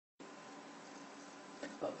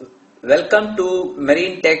Welcome to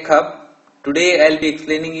Marine Tech Hub. Today I'll be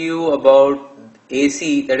explaining you about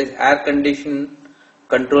AC, that is air condition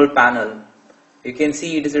control panel. You can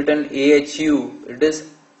see it is written AHU, it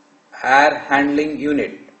is air handling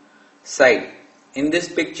unit side. In this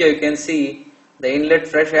picture you can see the inlet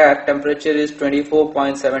fresh air temperature is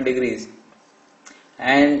 24.7 degrees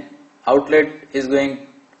and outlet is going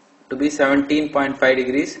to be 17.5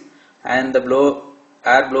 degrees and the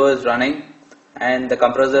air blower is running and the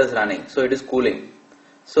compressor is running, so it is cooling.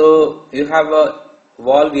 So you have a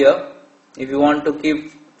valve here. If you want to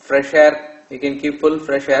keep fresh air, you can keep full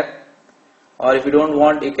fresh air, or if you don't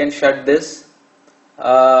want, you can shut this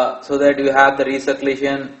so that you have the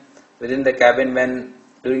recirculation within the cabin. When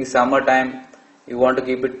during summer time you want to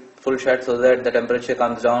keep it full shut so that the temperature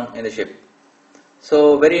comes down in the ship.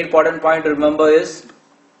 So very important point to remember is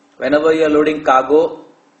whenever you are loading cargo,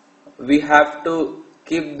 we have to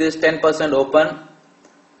keep this 10% open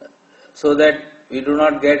so that we do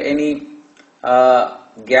not get any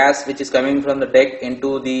gas which is coming from the deck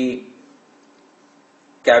into the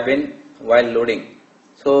cabin while loading.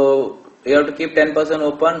 So you have to keep 10%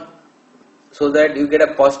 open so that you get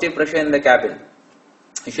a positive pressure in the cabin.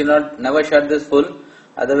 You should never shut this full,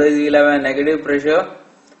 otherwise you will have a negative pressure.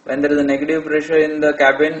 When there is a negative pressure in the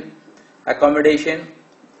cabin accommodation,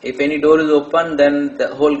 if any door is open, then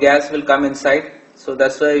the whole gas will come inside. So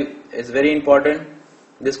that's why it's very important.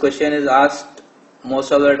 This question is asked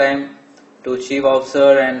most of the time to chief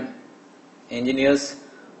officer and engineers,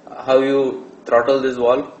 how you throttle this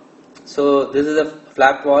valve. So this is a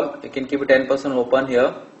flap valve. You can keep it 10% open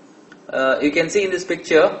here. You can see in this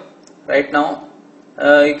picture right now,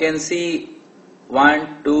 you can see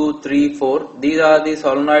 1, 2, 3, 4. These are the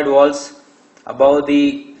solenoid valves above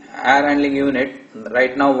the air handling unit.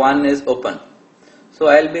 Right now one is open. So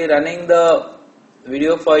I'll be running the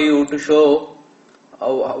video for you to show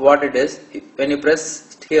what it is. When you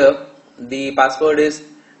press here, the password is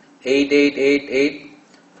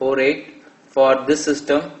 888848 for this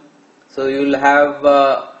system. So you will have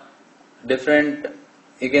different,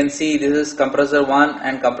 you can see this is compressor 1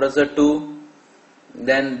 and compressor 2.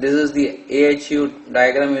 Then this is the AHU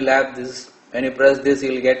diagram. You will have this. When you press this,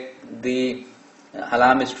 you will get the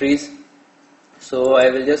alarm histories. So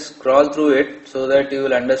I will just scroll through it so that you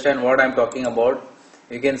will understand what I am talking about.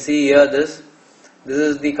 You can see here this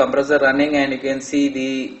is the compressor running, and you can see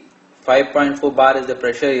the 5.4 bar is the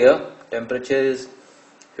pressure here. Temperature is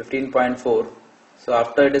 15.4. So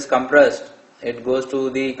after it is compressed, it goes to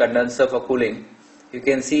the condenser for cooling. You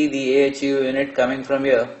can see the AHU unit coming from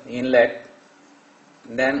here, inlet.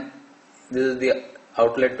 Then this is the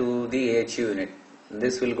outlet to the AHU unit.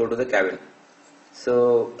 This will go to the cabin.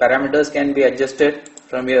 So parameters can be adjusted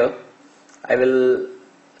from here. I will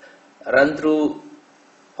run through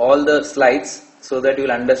all the slides so that you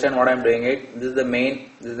will understand what I am doing it. This is the main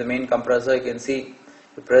compressor. You can see,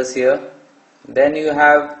 you press here. Then you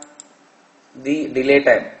have the delay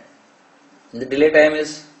time. The delay time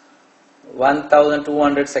is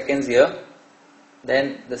 1200 seconds here.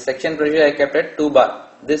 Then the section pressure I kept at 2 bar.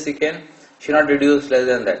 This should not reduce less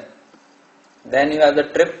than that. Then you have the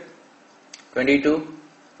trip 22,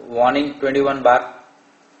 warning 21 bar.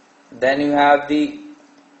 Then you have the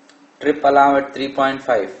trip alarm at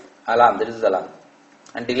 3.5 alarm, that is alarm,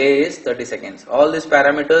 and delay is 30 seconds. All these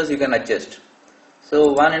parameters you can adjust.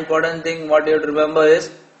 So one important thing what you have to remember is,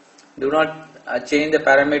 do not change the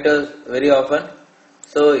parameters very often.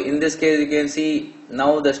 So in this case you can see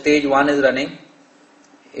now the stage 1 is running.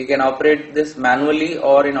 You can operate this manually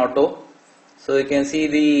or in auto. So you can see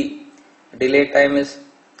the delay time is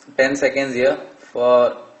 10 seconds here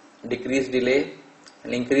for decreased delay,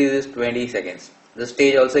 and increase is 20 seconds. The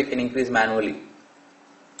stage also you can increase manually.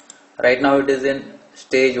 Right now it is in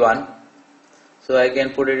stage 1, so I can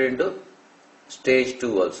put it into stage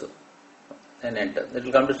 2 also and enter. It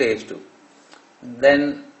will come to stage 2.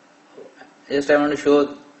 Then just I want to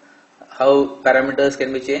show how parameters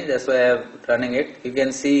can be changed. That's why I am running it. You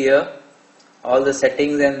can see here all the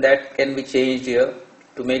settings, and that can be changed here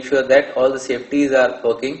to make sure that all the safeties are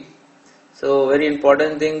working. So very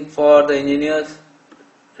important thing for the engineers,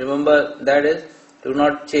 remember that is, do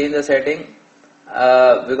not change the setting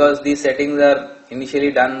because these settings are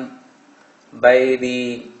initially done by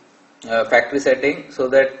the factory setting, so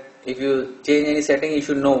that if you change any setting you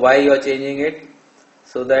should know why you are changing it.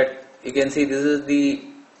 So that you can see this is the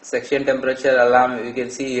section temperature alarm. You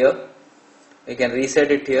can see here, you can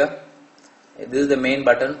reset it here. This is the main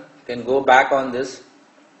button. You can go back on this.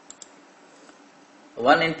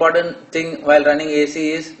 One important thing while running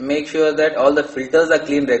AC is make sure that all the filters are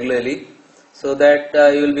cleaned regularly, so that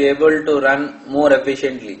you will be able to run more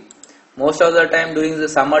efficiently. most of the time during the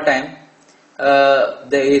summer time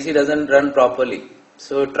the AC doesn't run properly.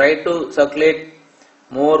 So try to circulate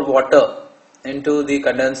more water into the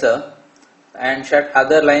condenser and shut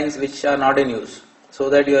other lines which are not in use, so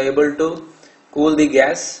that you are able to cool the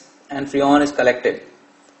gas and freon is collected.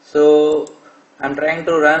 So I am trying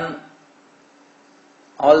to run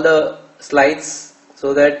all the slides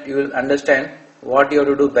so that you will understand what you have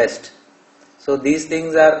to do best. So these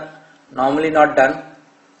things are normally not done.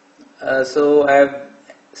 So I have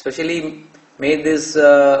specially made this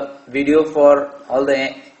video for all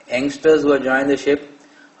the youngsters who have joined the ship,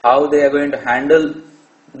 how they are going to handle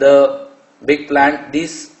the big plant.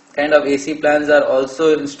 These kind of AC plants are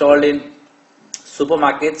also installed in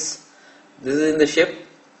supermarkets. This is in the ship.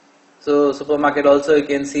 So supermarket also you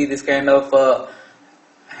can see this kind of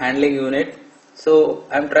handling unit. So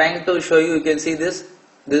I am trying to show you. You can see this.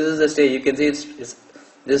 This is the stage. You can see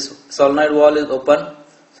this solenoid valve is open.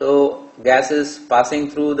 So gas is passing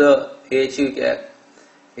through the AHU.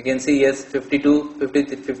 You can see yes, 52,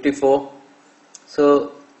 53, 54.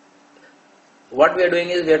 So what we are doing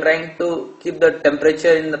is we are trying to keep the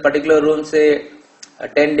temperature in the particular room, say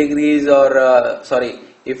 10 degrees, or sorry,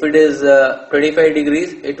 if it is 25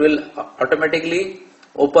 degrees, it will automatically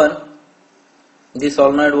open the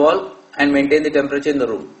solenoid valve and maintain the temperature in the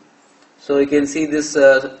room. So you can see this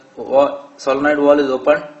solenoid valve is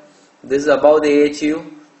open. This is above the AHU.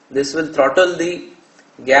 This will throttle the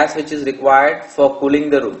gas which is required for cooling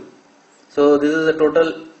the room. So this is the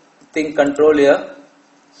total thing control here.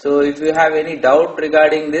 So if you have any doubt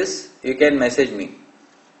regarding this, you can message me.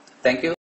 Thank you.